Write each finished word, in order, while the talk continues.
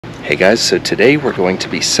Hey guys, so today we're going to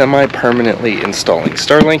be semi-permanently installing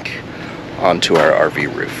Starlink onto our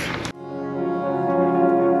RV roof.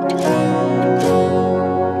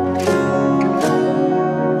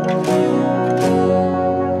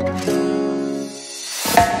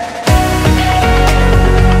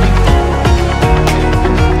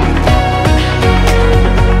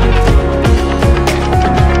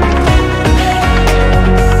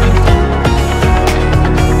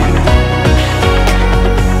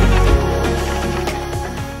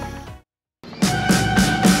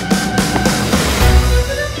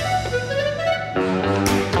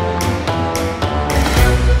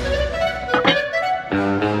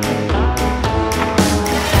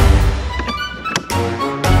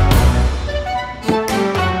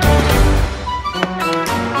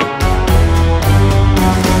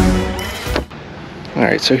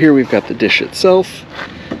 Alright, so here we've got the dish itself,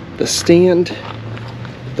 the stand,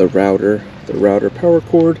 the router power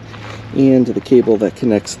cord, and the cable that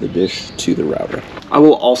connects the dish to the router. I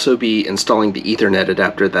will also be installing the Ethernet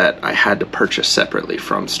adapter that I had to purchase separately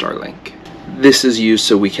from Starlink. This is used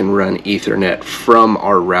so we can run Ethernet from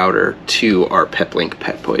our router to our Peplink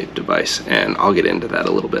Petboy device, and I'll get into that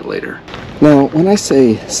a little bit later. Now, when I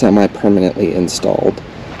say semi-permanently installed,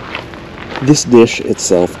 this dish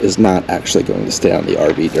itself is not actually going to stay on the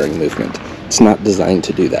RV during movement. It's not designed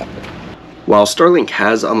to do that. While Starlink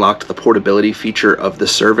has unlocked the portability feature of the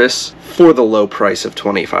service for the low price of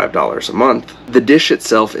 $25 a month, the dish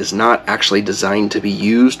itself is not actually designed to be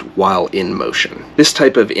used while in motion. This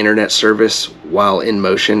type of internet service while in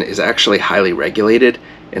motion is actually highly regulated,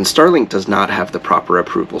 and Starlink does not have the proper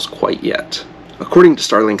approvals quite yet. According to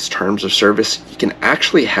Starlink's terms of service, you can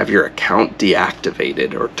actually have your account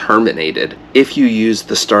deactivated or terminated if you use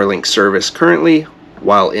the Starlink service currently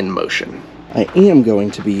while in motion. I am going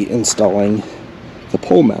to be installing the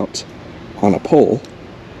pole mount on a pole.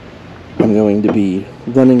 I'm going to be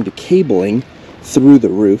running the cabling through the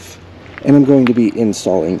roof, and I'm going to be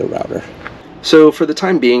installing the router. So for the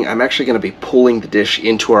time being, I'm actually going to be pulling the dish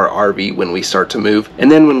into our RV when we start to move, and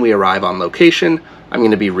then when we arrive on location, I'm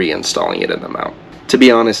going to be reinstalling it in the mount. To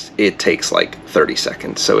be honest, it takes like 30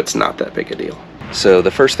 seconds, so it's not that big a deal. So the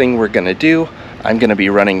first thing we're going to do, I'm going to be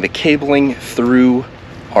running the cabling through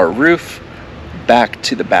our roof back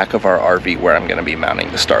to the back of our RV where I'm going to be mounting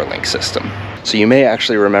the Starlink system. So you may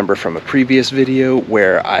actually remember from a previous video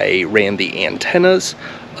where I ran the antennas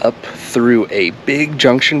up through a big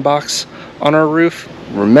junction box on our roof.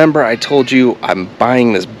 Remember I told you I'm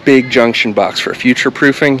buying this big junction box for future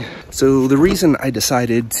proofing? So the reason I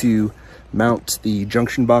decided to mount the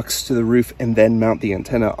junction box to the roof and then mount the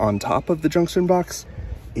antenna on top of the junction box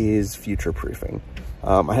is future proofing.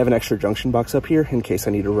 I have an extra junction box up here in case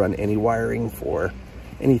I need to run any wiring for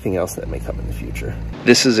anything else that may come in the future.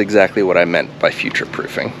 This is exactly what I meant by future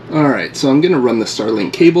proofing. All right, so I'm gonna run the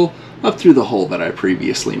Starlink cable up through the hole that I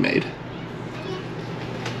previously made.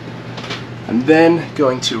 I'm then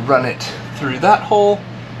going to run it through that hole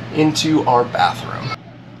into our bathroom.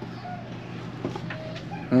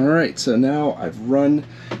 Alright, so now I've run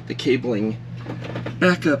the cabling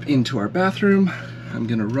back up into our bathroom. I'm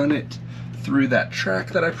going to run it through that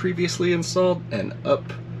track that I previously installed and up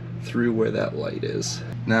through where that light is.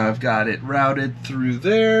 Now I've got it routed through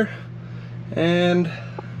there, and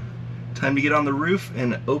time to get on the roof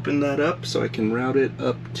and open that up so I can route it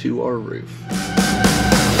up to our roof.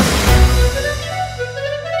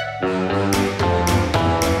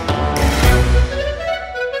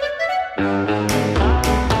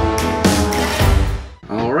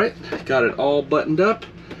 Got it all buttoned up,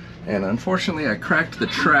 and unfortunately I cracked the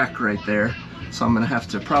track right there, so I'm gonna have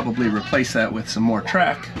to probably replace that with some more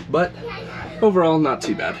track, but overall not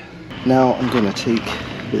too bad. Now I'm gonna take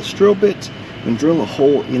this drill bit and drill a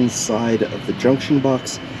hole inside of the junction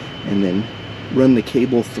box and then run the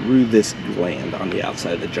cable through this gland on the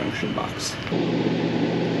outside of the junction box.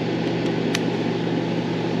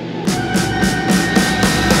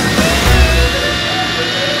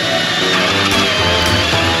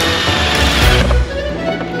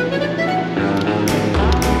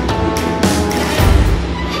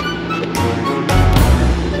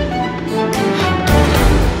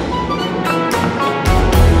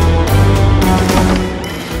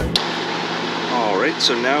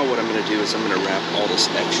 So now what I'm going to do is I'm going to wrap all this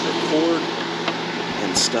extra cord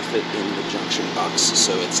and stuff it in the junction box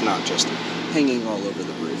so it's not just hanging all over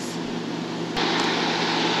the roof.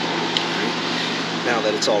 Now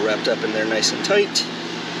that it's all wrapped up in there nice and tight,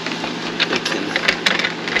 we can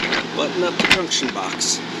button up the junction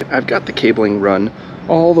box. I've got the cabling run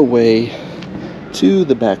all the way to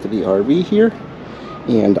the back of the RV here,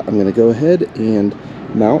 and I'm going to go ahead and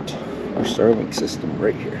mount our Starlink system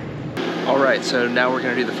right here. Alright, so now we're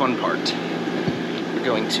going to do the fun part. We're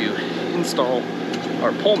going to install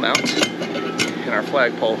our pole mount in our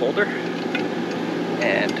flagpole holder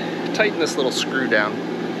and tighten this little screw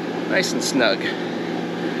down nice and snug.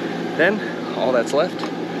 Then all that's left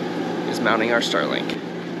is mounting our Starlink.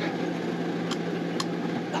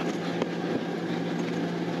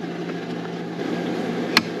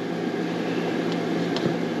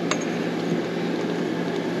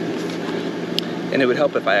 And it would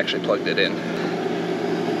help if I actually plugged it in.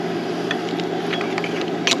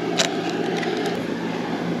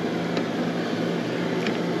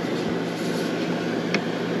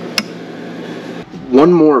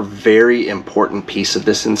 One more very important piece of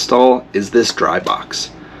this install is this dry box.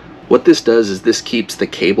 What this does is this keeps the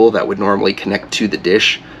cable that would normally connect to the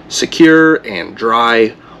dish secure and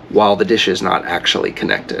dry while the dish is not actually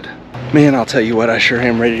connected. Man, I'll tell you what, I sure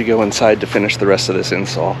am ready to go inside to finish the rest of this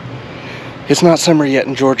install. It's not summer yet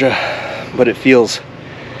in Georgia, but it feels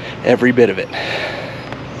every bit of it.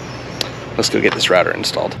 Let's go get this router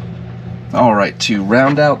installed. Alright, to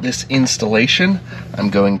round out this installation, I'm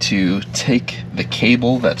going to take the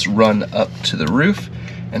cable that's run up to the roof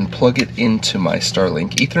and plug it into my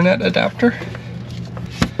Starlink Ethernet adapter.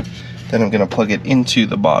 Then I'm going to plug it into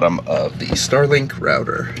the bottom of the Starlink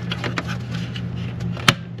router.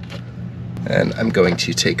 And I'm going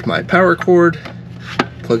to take my power cord,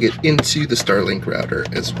 plug it into the Starlink router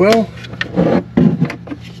as well.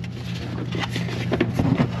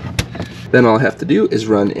 Then all I have to do is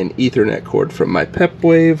run an Ethernet cord from my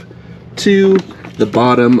PepWave to the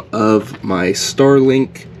bottom of my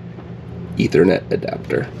Starlink Ethernet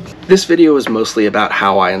adapter. This video is mostly about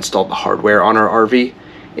how I installed the hardware on our RV.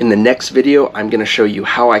 In the next video, I'm going to show you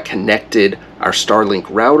how I connected our Starlink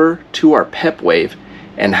router to our PepWave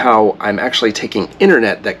and how I'm actually taking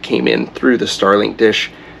internet that came in through the Starlink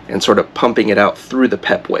dish and sort of pumping it out through the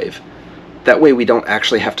PepWave. That way we don't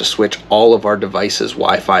actually have to switch all of our devices'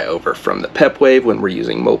 Wi-Fi over from the PepWave when we're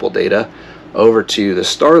using mobile data over to the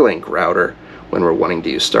Starlink router when we're wanting to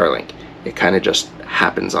use Starlink. It kind of just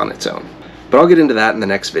happens on its own. But I'll get into that in the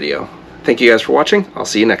next video. Thank you guys for watching. I'll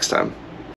see you next time.